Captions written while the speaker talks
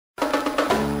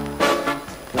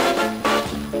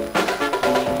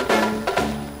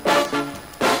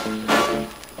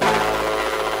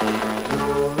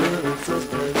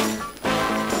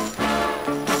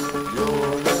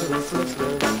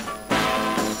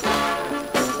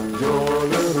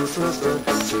sister,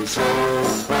 she's so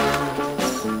fine.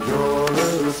 Your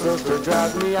little sister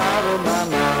drives me out of my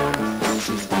mind.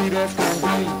 She's sweet as can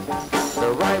be,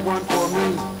 the right one for me.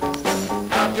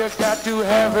 I've just got to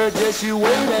have her, just you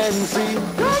wait and see.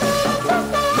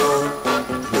 Your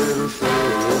little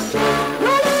sister,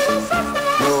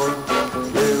 your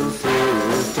little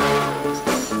sister,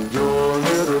 your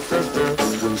little sister,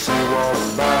 when she walks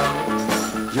by.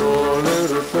 Your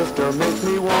little sister makes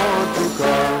me want to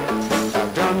cry.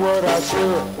 I've done what I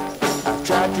should, I've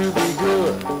tried to be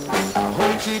good. I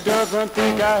hope she doesn't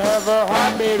think I have a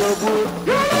heart made of wood.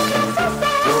 Your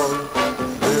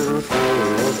little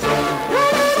sister, your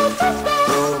little sister,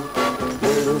 your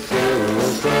little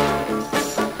sister.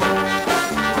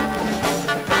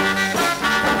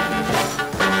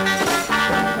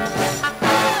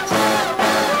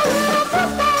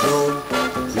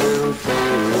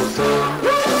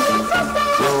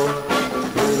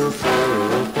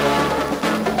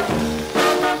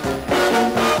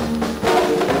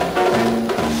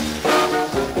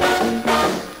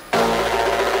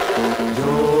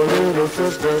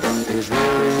 Sister is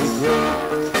really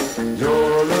great.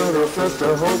 Your little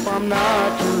sister, hope I'm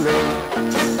not too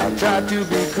late. I tried to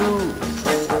be cool,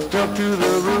 I stuck to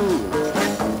the rule.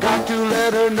 Got to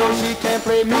let her know she can't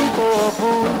play me for a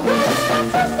fool.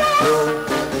 Your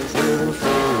little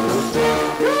sister,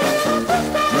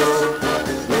 your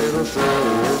little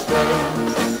sister,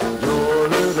 your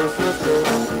little sister,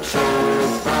 so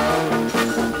is fine.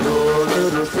 Your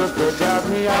little sister drives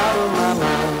me out of my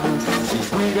mind. She's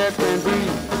sweet as can be,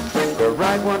 the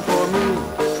right one for me.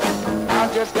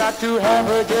 I've just got to have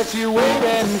her, just you wait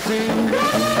and see.